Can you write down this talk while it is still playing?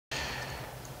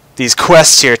these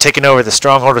quests here, taking over the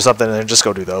stronghold or something, and then just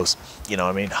go do those. You know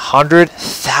what I mean?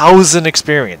 100,000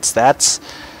 experience. That's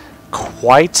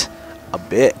quite a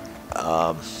bit.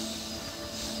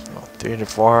 300,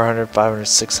 400, 500,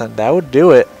 600. That would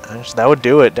do it. That would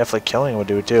do it. Definitely killing would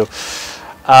do it too.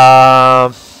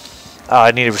 Oh,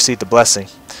 I need to receive the blessing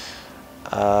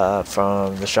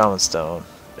from the Shaman Stone.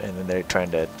 And then they're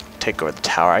trying to take over the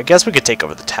tower. I guess we could take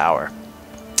over the tower.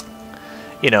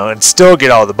 You know, and still get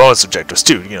all the bonus objectives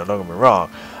too. You know, don't get me wrong.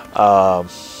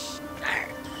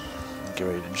 Get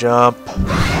ready to jump.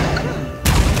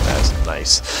 That's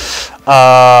nice.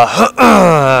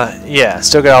 Yeah,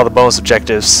 still get all the bonus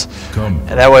objectives. And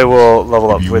that way we'll level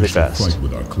up really fast. Fight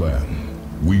with our clan,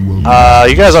 we will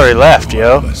you guys already left,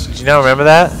 yo. Did you not remember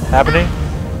that happening?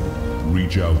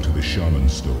 reach out to the Shaman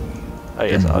Stone. Oh,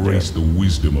 yes, embrace the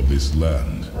wisdom of this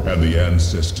land and the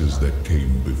ancestors that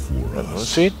came before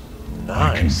us. Nice.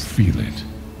 I can feel it.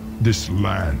 This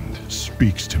land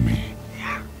speaks to me,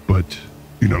 but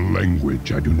in a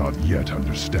language I do not yet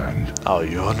understand. Oh,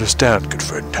 you understand, good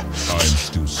friend. I'm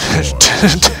still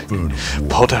scarred.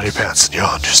 Pull down your pants and you'll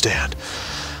understand.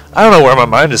 I don't know where my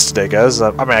mind is today, guys.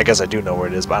 I mean, I guess I do know where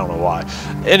it is, but I don't know why.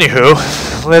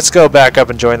 Anywho, let's go back up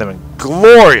and join them in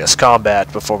glorious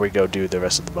combat before we go do the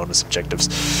rest of the bonus objectives.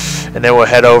 And then we'll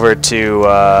head over to,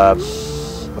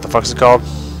 what the fuck is it called?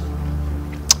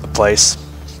 The place.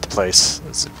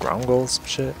 Is it Gromgol, some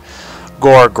shit?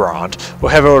 Gorgrond.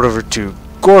 We'll head over to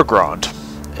Gorgrond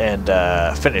and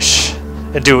finish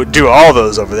and do all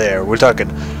those over there. We're talking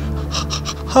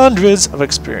hundreds of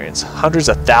experience, hundreds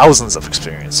of thousands of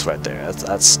experience right there.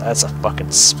 That's a fucking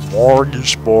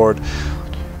smorgasbord.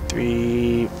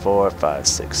 3, 4, 5,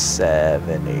 6,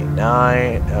 7, 8,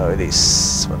 9. Oh,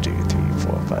 these 1, 2, 3,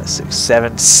 4, 5, 6,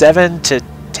 7, 7 to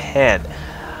 10.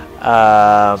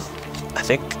 I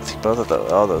think both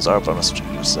of all those are bonus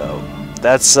objectives. So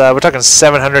that's we're talking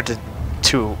 700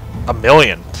 to a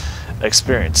million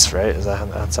experience, right?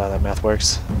 That's how that math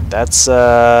works? That's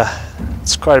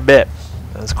quite a bit.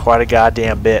 That's quite a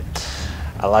goddamn bit.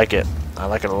 I like it. I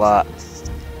like it a lot.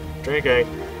 Drinking.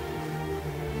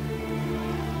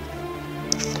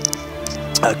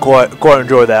 I quite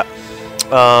enjoy that.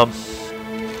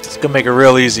 It's gonna make it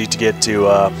real easy to get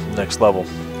to next level.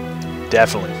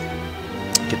 Definitely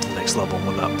get to the next level and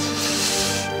whatnot.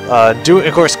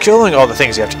 Of course, killing all the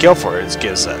things you have to kill for it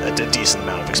gives a decent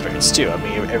amount of experience too. I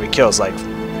mean, every kill is like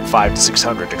 500 to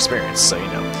 600 experience, so you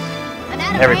know,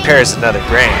 every pair is another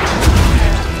grand.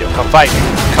 Yo, come fight me!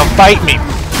 Come fight me!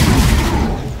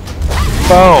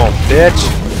 Boom, bitch!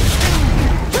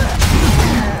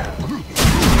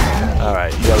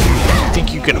 Alright, yo, you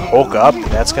think you can Hulk up?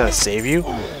 That's gonna save you?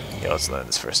 Yo, let's learn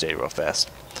this first aid real fast.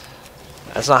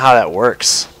 That's not how that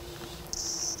works.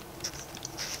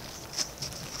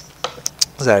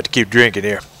 So I have to keep drinking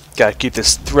here. Gotta keep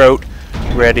this throat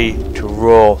ready to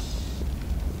roll.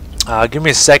 Give me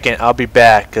a second, I'll be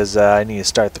back, because I need to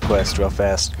start the quest real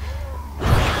fast.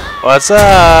 What's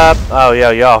up? Oh,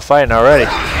 yo, y'all fighting already.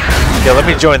 Yo, let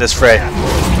me join this fray.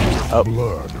 Oh.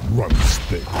 Blood runs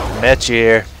thick. Met you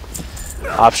here.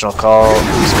 Optional call.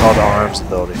 Use call to arms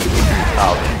ability.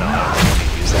 Oh, man, no, I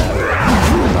don't use that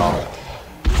at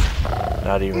all.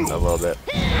 Not even a little bit.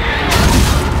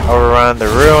 Overrun the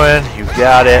ruin. You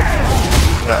got it.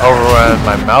 I'm gonna overrun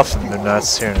my mouth and the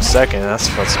nuts here in a second. That's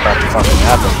what's about to fucking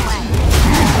happen.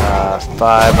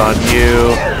 5 on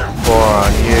you. 4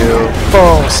 on you.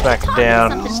 Boom! Smack him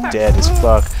down. He's dead as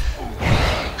fuck.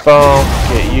 Boom!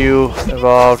 Get you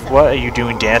involved. What are you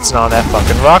doing dancing on that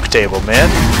fucking rock table, man?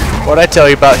 What'd I tell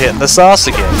you about hitting the sauce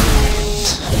again?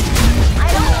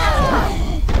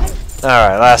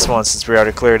 Alright, last one since we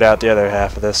already cleared out the other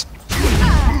half of this.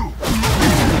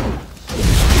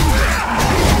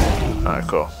 Alright,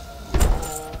 cool.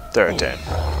 Third attack.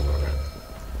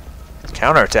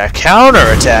 Counterattack.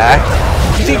 Counterattack?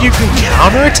 You think you can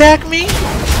counterattack me?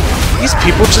 These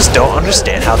people just don't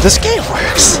understand how this game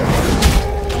works.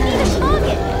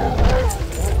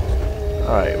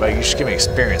 Alright, like you should give me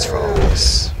experience for all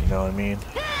this. You know what I mean?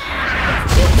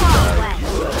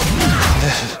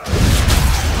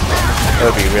 That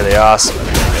would be really awesome, I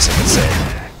guess I could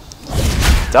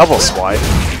say. Double swipe?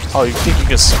 Oh, you think you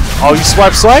can... Oh, you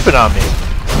swiping on me.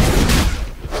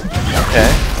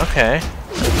 Okay.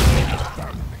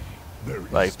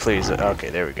 Like, please. Okay,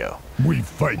 there we go. We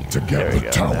fight together. There we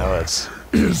go. Tower Now let's...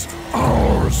 is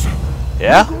ours.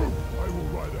 Yeah?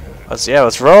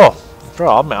 Let's roll.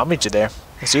 I'll meet you there.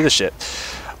 Let's do this shit.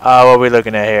 What are we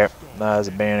looking at here? There's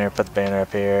a banner. Put the banner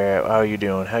up here. How are you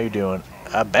doing?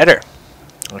 Better.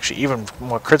 Actually, even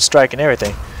more crit strike and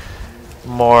everything.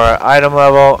 More item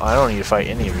level. I don't need to fight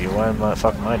any of you. What the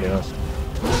fuck am I doing?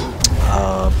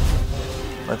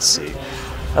 Let's see.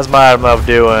 How's my item level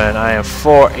doing? I am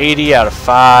 480 out of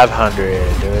 500.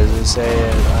 Does it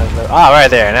say? Ah, right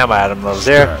there. Now my item level's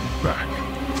there.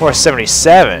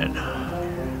 477.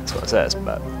 That's what it says,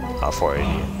 but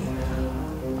 480.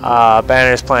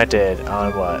 Banners planted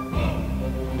on what?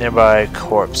 Nearby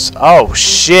corpse. Oh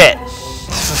shit!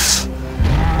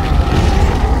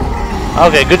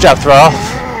 Okay, good job, Thrall.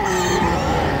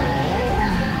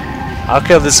 I'll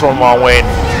kill this one while I'm waiting.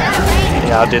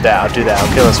 Yeah, I'll do that. I'll do that.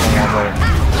 I'll kill this one while I'm waiting.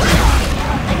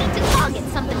 I need to target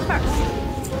something first.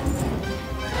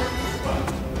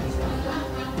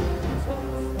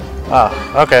 Oh,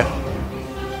 okay.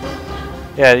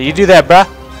 Yeah, you do that, bruh.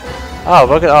 Oh,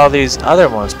 look at all these other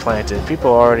ones planted.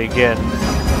 People are already getting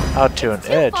out to an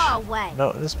edge.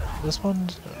 No, this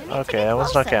one's okay. That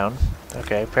one's not counting.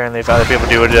 Okay, apparently if other people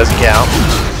do it, it doesn't count.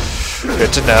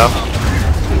 Good to know.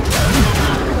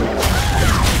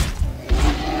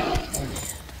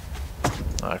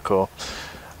 Alright, cool.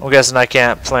 I'm guessing I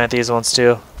can't plant these ones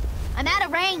too. I'm out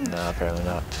of range. No, apparently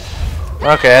not.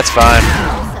 Okay, that's fine.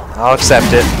 I'll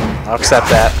accept it. I'll accept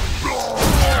that.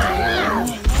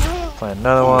 Plant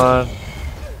another one.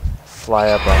 Fly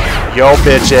up on yo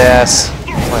bitch ass.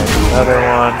 Plant another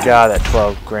one. God, that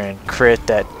 12 grand crit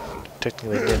that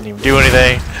technically didn't even do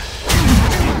anything.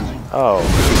 Oh,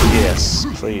 yes,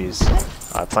 please.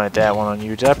 I plant that one on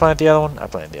you. Did I plant the other one? I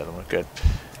planted the other one. Good.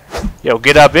 Yo,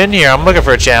 get up in here. I'm looking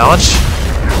for a challenge.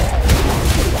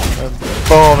 And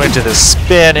boom, into the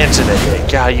spin, into the...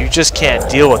 God, you just can't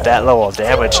deal with that level of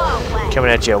damage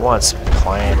coming at you at once.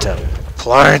 Plant him.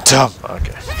 Plant him.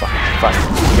 Okay, fine, fine.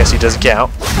 I guess he doesn't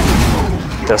count.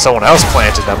 If someone else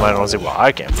planted them, I don't see why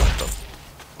I can't plant them.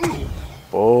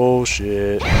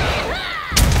 Bullshit.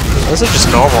 Those are just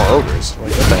normal ogres.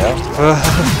 Like, what the hell?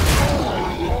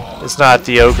 It's not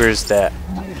the ogres that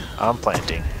I'm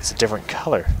planting. It's a different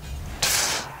color.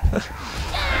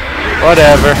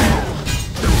 Whatever.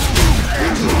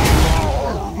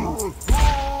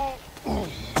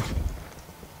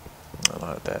 I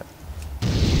like that.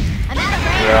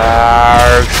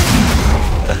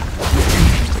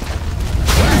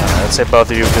 Let's hit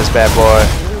both of you with this bad boy.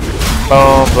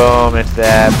 Boom, boom, into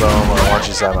that. Boom. I want you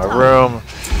inside my room.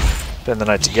 Spend the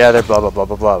night together. Blah, blah, blah,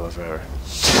 blah, blah, blah, forever.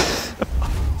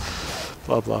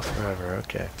 Blah, blah, forever.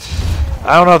 Okay.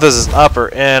 I don't know if this is up or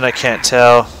in. I can't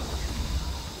tell.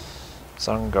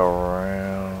 So I'm going to go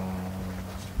around.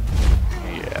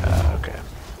 Yeah, okay.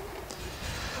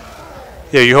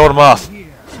 Yeah, you hold him off.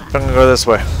 I'm going to go this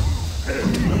way.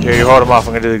 Yeah, you hold him off.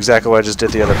 I'm going to do exactly what I just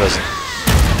did the other person.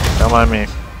 Don't mind me.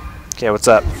 Okay, what's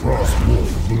up?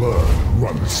 Frostwolf blood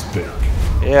runs thick.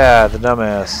 Yeah, the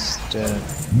dumbass.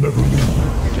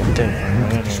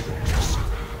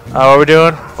 Oh, what are we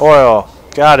doing? Oil.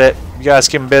 Got it. You guys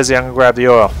keep him busy. I'm going to grab the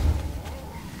oil.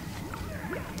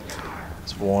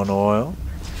 That's one oil.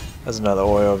 There's another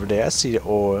oil over there. I see the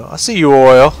oil. I see you,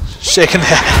 oil. Shaking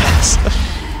that ass.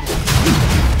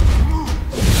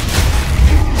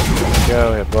 There we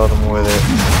go. Hit both of them with it.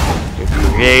 Get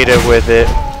creative with it.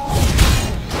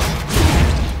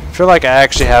 I feel like I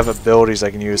actually have abilities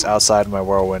I can use outside of my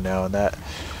whirlwind now, and that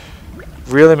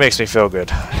really makes me feel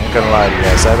good. I ain't gonna lie to you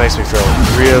guys. That makes me feel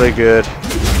really good.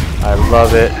 I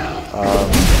love it.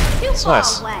 It's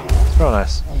nice. It's real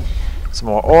nice. Some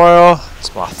more oil.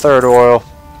 It's my third oil.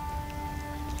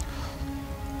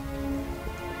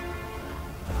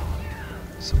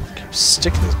 Someone keeps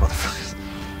sticking these motherfuckers.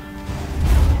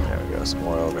 There we go. Some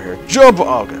oil over here. Jump!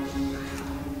 Oh, okay.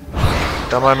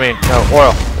 Don't mind me. No,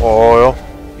 oil. Oil.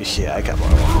 Yeah, I got my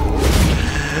oil.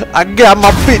 I got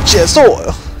my bitch ass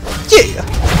oil. Yeah!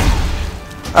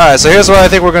 Alright, so here's what I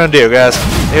think we're gonna do, guys.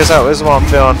 Here's what I'm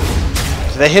feeling.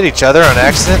 Did they hit each other on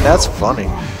accident? That's funny.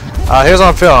 Here's what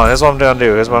I'm feeling. Here's what I'm gonna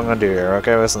do. Here's what I'm gonna do here.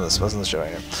 Okay, listen to this. Listen to the show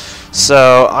here.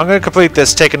 So I'm gonna complete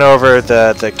this, taking over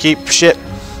the keep shit,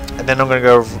 and then I'm gonna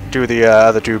go do the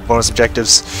other two bonus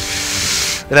objectives.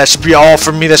 And that should be all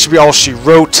for me. That should be all she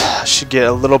wrote. I should get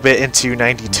a little bit into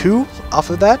 92 off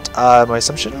of that. My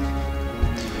assumption.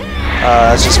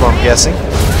 That's just what I'm guessing.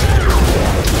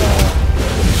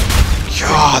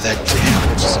 God, that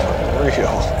damage is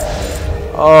unreal.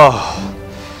 Oh,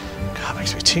 God,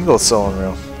 makes me tingle. It's so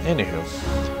unreal. Anywho,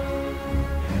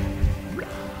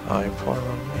 oh, you pouring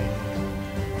on me.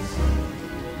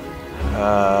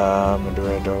 I'm gonna do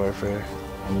right doorway for there.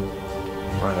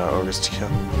 Run out ogres to kill.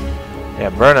 Yeah,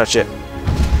 burn that shit.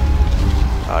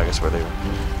 Oh, I guess we're leaving.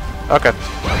 Okay.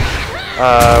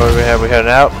 What do we have? We heading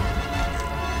out?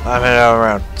 I'm heading out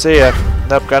around. See ya.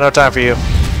 Nope, got no time for you.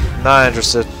 Not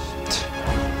interested.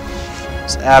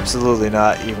 It's absolutely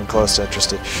not even close to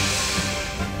interested.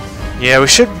 Yeah, we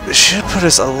should put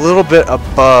us a little bit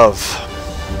above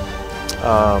 2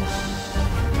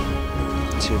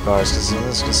 bars, because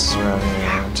this is around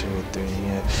here. 1, 2, 3,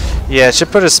 yeah. Yeah, it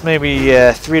should put us maybe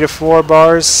 3 to 4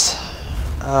 bars,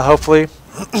 hopefully,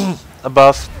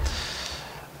 above.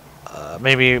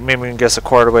 Maybe we can guess a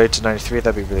quarter way to 93.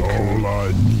 That'd be really cool. All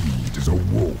I need is a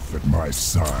wolf at my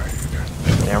side.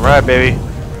 Damn right, baby.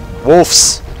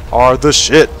 Wolves are the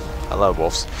shit. I love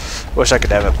wolves. Wish I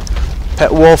could have a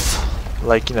pet wolf,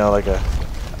 like, you know, like a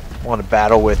one to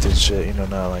battle with and shit. You know,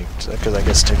 not like, because I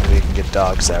guess technically you can get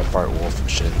dogs that are part wolf and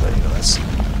shit, but you know that's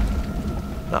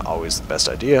not always the best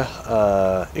idea.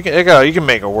 You can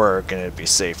make it work and it'd be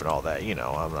safe and all that. You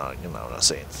know, I'm not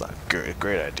saying it's not a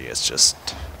great idea. It's just,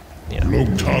 you know,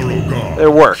 they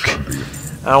work.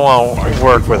 I don't want to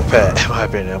work with a pet. In my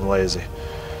opinion, I'm lazy.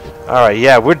 All right,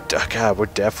 yeah, we're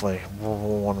definitely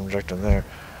one objective there.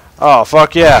 Oh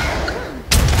fuck yeah!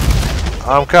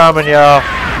 I'm coming, y'all.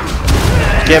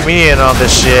 Get me in on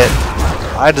this shit.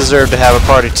 I deserve to have a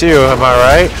party too. Am I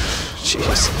right?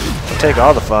 Jeez, I'll take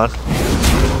all the fun.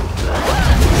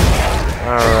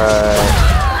 All right,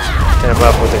 hit him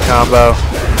up with the combo.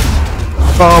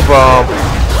 Boom, boom.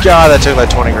 God, that took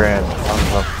like 20 grand.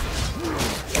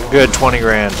 Good 20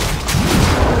 grand.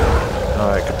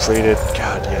 Alright, completed.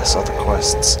 God, yes, all the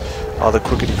quests. All the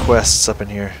quickity quests up in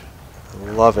here. I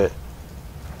love it.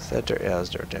 Is that dirt? Yeah, that's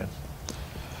dirt, Dan.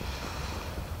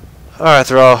 Alright,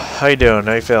 Thrall. How you doing?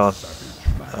 How you feeling?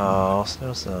 Oh,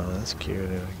 Snowstorm. That's cute.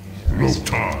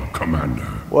 Lothar, Commander.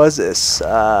 Was this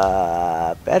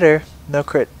better? No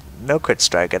crit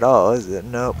strike at all, is it?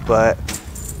 Nope, but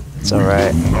it's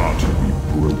alright. Not be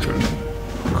broken.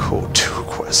 Cool, 2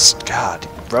 quests. God,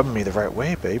 rubbing me the right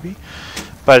way, baby.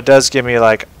 But it does give me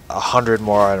like 100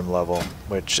 more item level,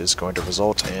 which is going to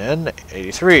result in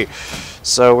 83.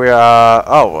 So we are,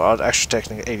 oh, well, actually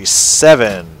technically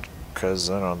 87, because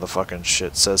I don't know, the fucking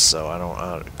shit says so. I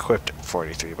don't equipped it for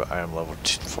 83, but item level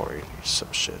 480,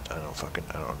 some shit. I don't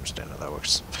understand how that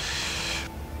works.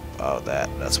 Oh,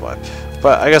 that's why.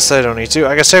 But I guess I don't need to.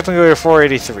 I guess technically we're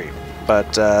 483,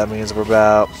 but that means we're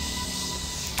about,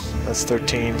 that's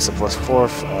 13, so plus 4,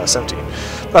 17.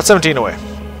 About 17 away.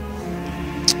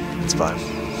 It's fine.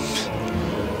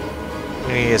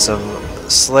 We need some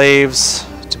slaves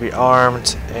to be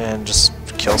armed and just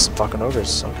kill some fucking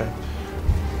ogres. Okay.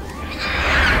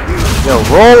 Yo,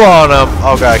 roll on them!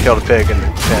 Oh god, I killed a pig and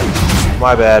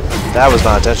my bad. That was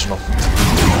not intentional.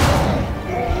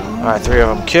 Alright, 3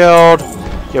 of them killed.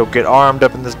 Yo, get armed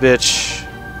up in this bitch.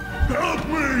 Help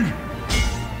me!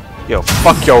 Yo,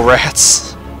 fuck your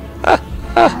rats.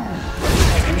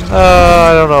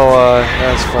 I don't know why.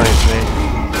 That's funny to me.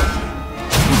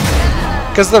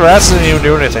 Because the rats didn't even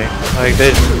do anything. Like,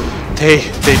 they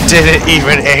didn't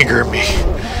even anger me.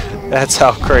 That's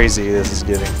how crazy this is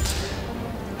getting.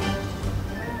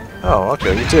 Oh, I'll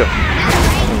kill you too.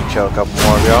 Let me kill a couple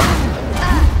more of y'all.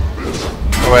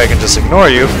 That way I can just ignore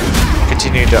you and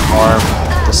continue to arm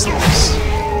the slaves.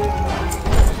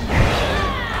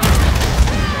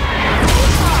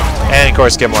 And of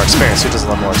course get more experience. Who doesn't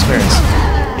love more experience?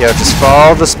 Yo, just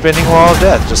follow the spinning wall of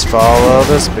death. Just follow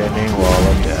the spinning wall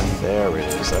of death. There it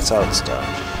is. That's how it's done.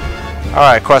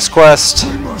 Alright, quest.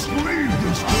 We must leave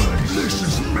this place. This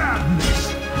is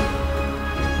madness.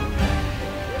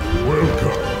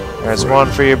 Welcome. There's one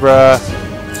for you, bruh.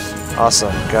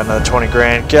 Awesome. Got another 20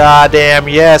 grand. God damn,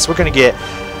 yes. We're going to get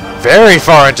very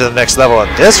far into the next level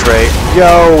at this rate.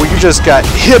 Yo, you just got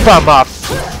hit by my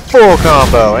full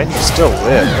combo. And you still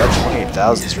live. That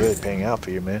 28,000 is really paying out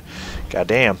for you, man. God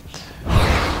damn.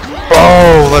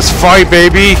 Oh, let's fight,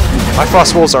 baby. My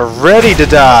frost wolves are ready to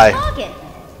die.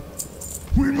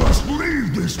 We must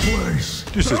leave this place.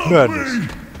 This is madness.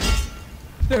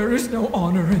 There is no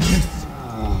honor in this.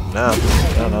 No.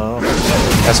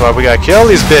 That's why we gotta kill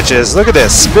these bitches. Look at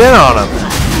this. Spin on them.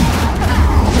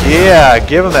 Yeah,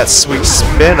 give them that sweet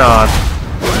spin on.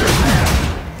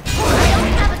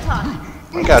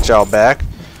 I got y'all back.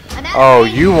 Oh,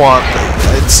 you want...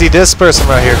 See, this person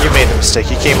right here, he made a mistake.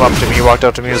 He came up to me, he walked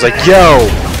up to me, he was like, yo,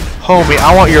 homie,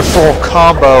 I want your full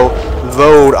combo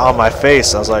load on my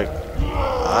face. I was like,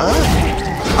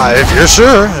 if you're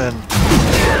sure. And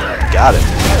got it.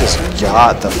 Just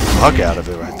got the fuck out of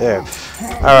it right there.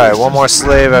 Alright, one more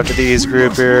slave after these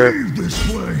group here.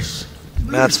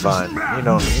 That's fine. You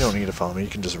don't need to follow me. You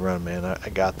can just run, man. I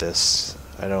got this.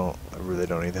 I really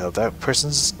don't need the help. That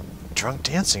person's drunk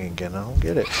dancing again. I don't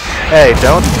get it. Hey,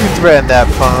 don't you threaten that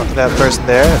person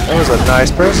there. That was a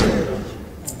nice person.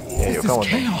 Yeah, you'll come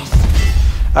with me.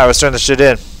 Alright, let's turn this shit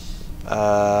in.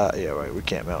 Yeah, right, we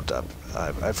can't mount up.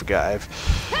 I forgot. I've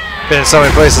been in so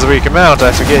many places where you can mount,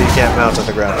 I forget you can't mount on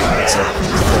the ground.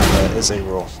 It's a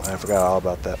rule. I forgot all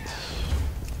about that.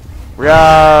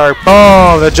 Rawr!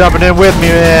 Boom! They're jumping in with me,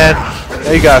 man.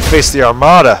 Now you gotta face the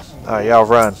Armada. Alright, y'all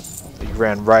run. You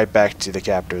ran right back to the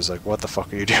captors. Like, what the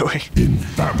fuck are you doing? In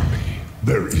family,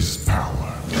 there is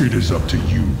power. It is up to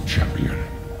you, champion.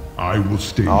 I will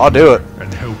stay. Oh, I'll do it.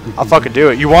 And help with I'll fucking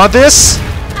do it. You want this?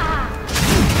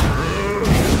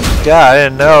 God, I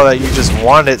didn't know that you just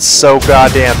wanted it so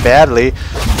goddamn badly.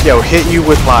 Yo, hit you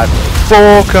with my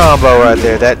full combo right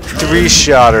there. That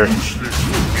 3-shotter.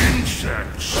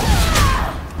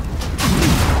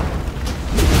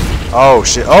 Oh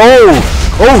shit. Oh!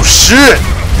 Oh shit!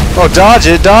 Oh, dodge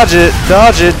it, dodge it,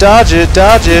 dodge it, dodge it,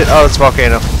 dodge it. Oh, it's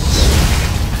Volcano.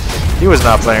 He was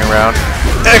not playing around.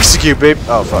 Execute, babe.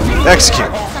 Oh, fuck. Execute.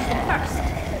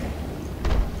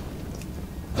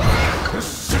 The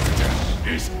citadel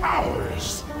is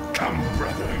ours. Come,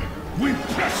 brother. We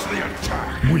press the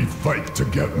attack. We fight to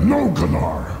get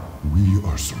Nogalar. We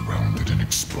are surrounded and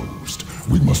exposed.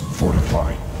 We must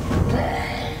fortify.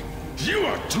 You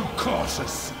are too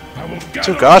cautious. I will gather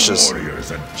Too cautious.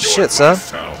 warriors and do Shit, it son.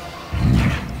 myself.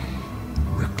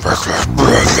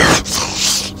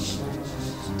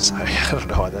 Sorry, I don't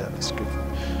know why that was good.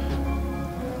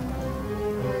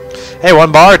 Hey,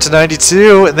 1 bar to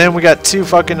 92, and then we got 2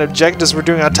 fucking objectives we're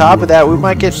doing on top of that. We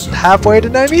might get halfway to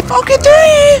 90 fucking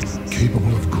 3!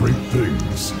 Capable of great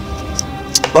things.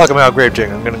 Welcome out, Grave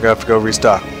Digger. I'm gonna have to go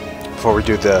restock before we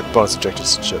do the bonus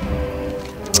objectives and shit.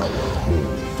 Our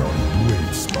hold on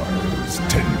blade spires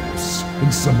tenuous,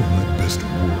 and some of my best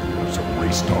warriors are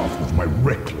raced off with my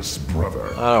reckless brother.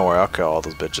 Oh, don't worry, I'll kill all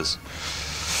those bitches.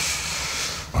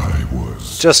 I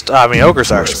was Just, I mean, Ogres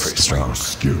are actually pretty strong.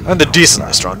 And they're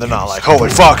decently strong. They're not like, holy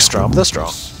fuck, strong, but they're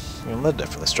strong. I mean, they're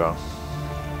definitely strong.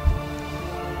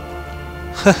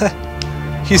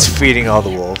 He's feeding all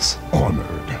the wolves. honored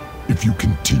if you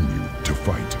continue to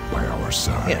fight by our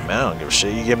side. Yeah, man, I don't give a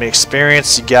shit. You give me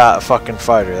experience, you got a fucking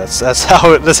fighter. That's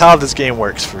how this game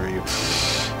works for you.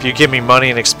 If you give me money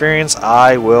and experience,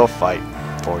 I will fight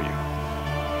for you.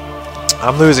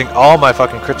 I'm losing all my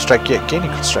fucking crit strike, yet gaining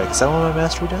crit strike. Is that what my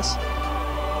mastery does?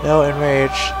 No, enrage.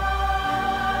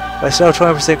 But I still have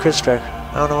 20% crit strike.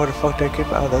 I don't know where the fuck that came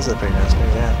from. Oh, that's a pretty nice.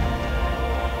 Maybe that.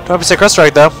 20% crit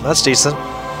strike though. That's decent.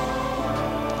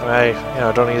 I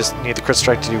don't need the crit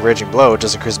strike to do raging blow. It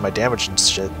just increases my damage and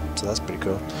shit. So that's pretty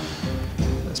cool.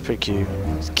 That's pretty cute.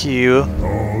 It's cute.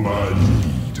 All I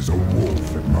need is a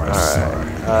wolf at my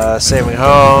side. Saving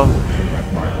home.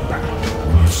 At my back.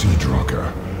 When you see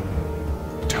Drucker,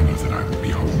 tell her that I will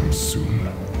be home soon.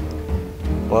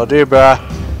 Well, do, bruh.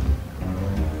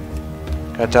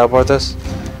 Can I teleport this?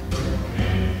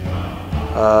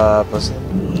 Listen.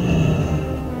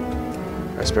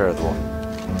 I spirit the wolf.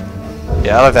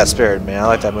 Yeah, I like that spirit, man. I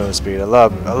like that movement speed. I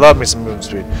love me some movement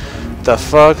speed. What the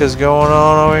fuck is going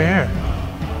on over here?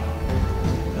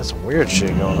 There's some weird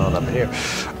shit going on up here.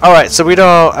 Alright, so we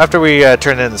don't... After we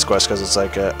turn in this quest, because it's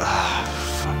like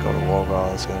fuck, go to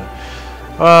Warcraft. Let's go.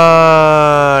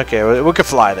 Okay, we can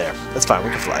fly there. That's fine, we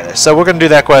can fly there. So we're gonna do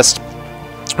that quest,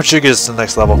 which should get us to the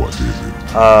next level. What is it?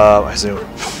 I assume.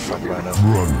 Fuck if I know.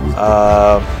 Run with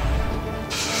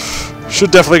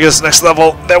Should definitely get us to the next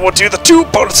level. Then we'll do the 2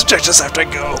 bonus objectives after I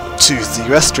go to the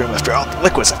restroom after all the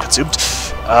liquids I've consumed.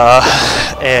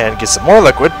 And get some more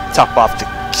liquid. Top off the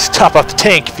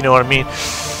tank, if you know what I mean.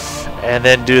 And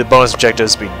then do the bonus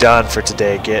objectives. Be done for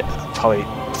today. Get probably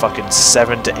fucking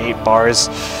 7 to 8 bars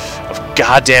of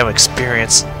goddamn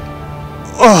experience.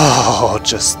 Oh,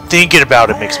 just thinking about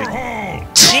it makes me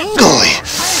tingly.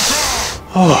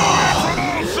 Oh.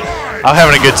 I'm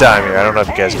having a good time here. I don't know if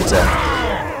you guys can tell.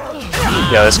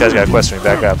 Yeah, this guy's got a quest for me.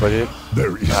 Back up, will you?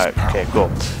 Alright, okay,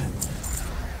 cool.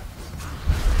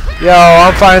 Yo,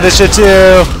 I'm finding this shit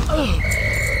too.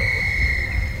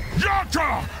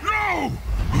 Yaka! No!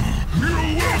 You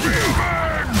will be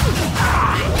avenged!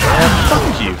 Man, fuck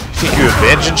you. You think you're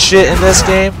avenging shit in this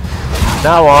game?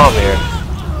 Not while I'm here.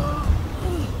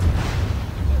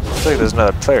 Looks like there's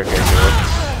another player character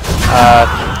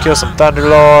here. Kill some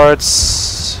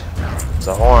Thunderlords. It's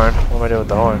a horn. What am I doing with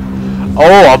the horn?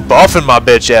 Oh, I'm buffing my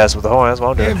bitch ass with the horn. That's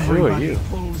what I'm doing. Who are you?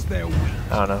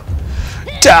 I don't know.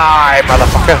 Die,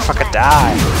 motherfucker! Fucking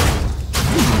die!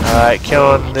 Alright,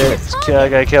 killing this. I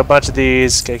gotta kill a bunch of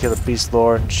these. Gotta kill the Beast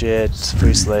Lord and shit.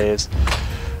 Free slaves.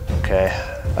 Okay.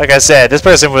 Like I said, this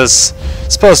person was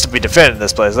supposed to be defending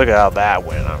this place. Look at how that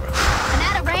went. I'm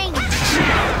out of range.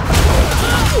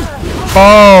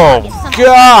 Boom!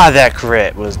 God, that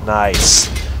crit was nice.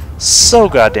 So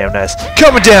goddamn nice.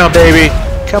 Coming down, baby!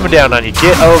 Coming down on you.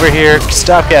 Get over here.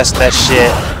 Stop casting that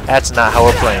shit. That's not how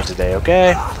we're playing today,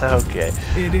 okay? Okay.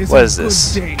 What is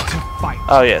this?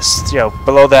 Oh, yes. Yo,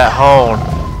 blow that horn.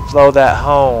 Blow that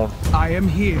horn. I am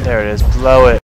here. There it is. Blow it.